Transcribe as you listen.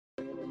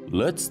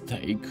Let's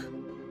take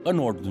an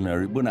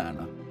ordinary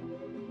banana.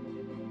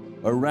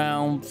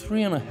 Around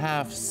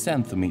 3.5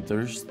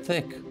 centimeters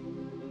thick.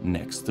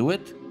 Next to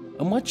it,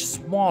 a much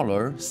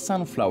smaller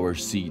sunflower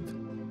seed.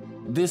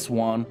 This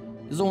one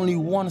is only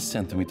 1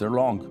 centimeter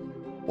long,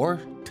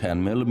 or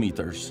 10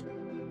 millimeters.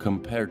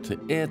 Compared to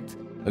it,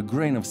 a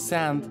grain of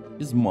sand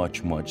is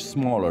much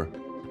smaller,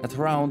 at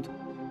around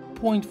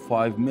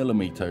 0.5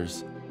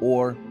 millimeters,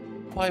 or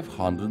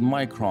 500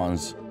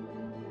 microns.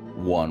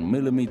 1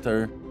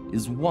 millimeter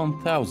is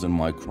 1000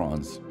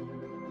 microns.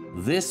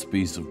 This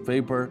piece of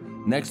paper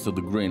next to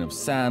the grain of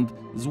sand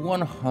is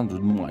 100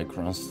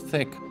 microns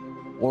thick,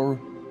 or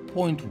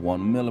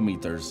 0.1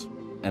 millimeters.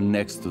 And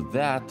next to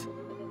that,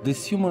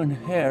 this human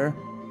hair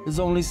is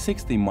only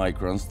 60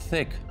 microns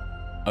thick.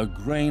 A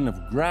grain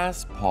of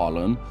grass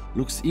pollen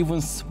looks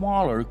even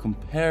smaller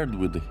compared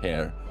with the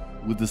hair,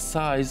 with the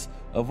size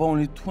of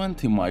only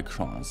 20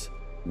 microns.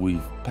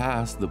 We've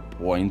passed the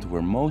point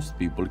where most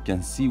people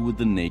can see with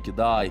the naked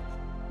eye.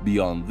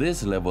 Beyond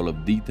this level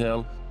of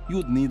detail, you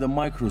would need a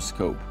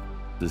microscope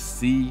to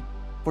see,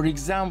 for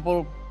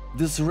example,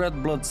 this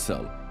red blood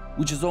cell,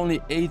 which is only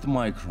 8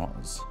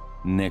 microns.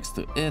 Next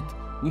to it,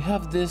 we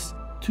have this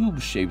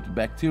tube-shaped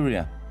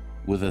bacteria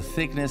with a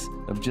thickness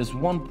of just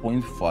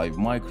 1.5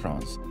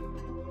 microns.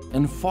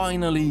 And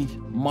finally,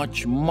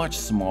 much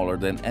smaller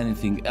than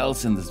anything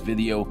else in this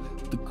video,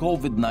 the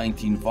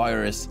COVID-19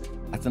 virus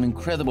at an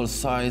incredible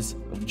size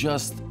of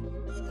just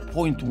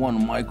 0.1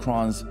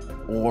 microns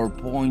or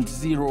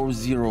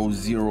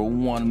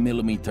 0.0001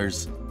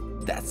 millimeters.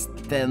 That's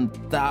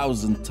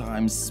 10,000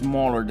 times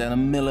smaller than a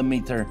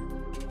millimeter.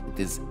 It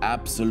is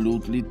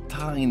absolutely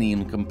tiny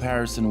in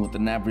comparison with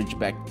an average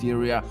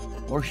bacteria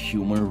or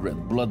human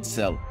red blood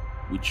cell,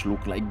 which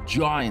look like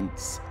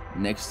giants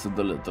next to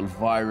the little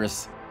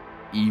virus.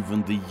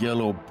 Even the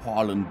yellow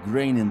pollen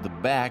grain in the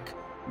back,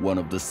 one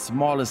of the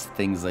smallest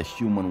things a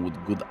human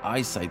with good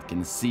eyesight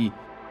can see,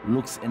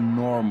 looks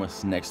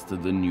enormous next to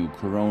the new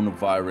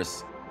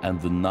coronavirus, and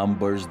the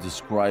numbers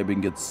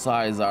describing its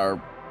size are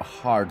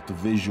hard to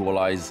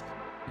visualize.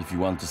 If you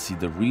want to see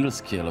the real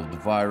scale of the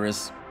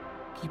virus,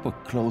 keep a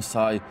close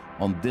eye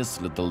on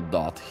this little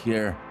dot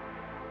here.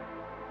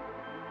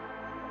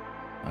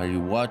 Are you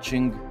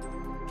watching?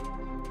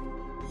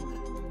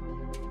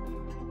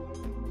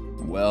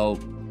 Well,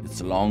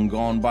 it's long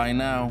gone by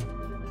now.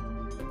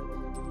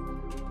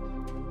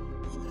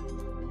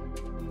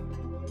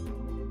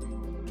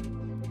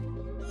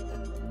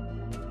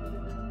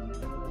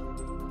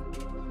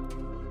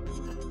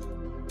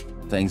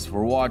 Thanks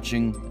for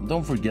watching.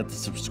 Don't forget to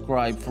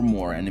subscribe for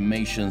more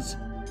animations.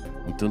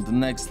 Until the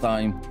next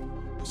time,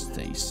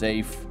 stay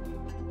safe.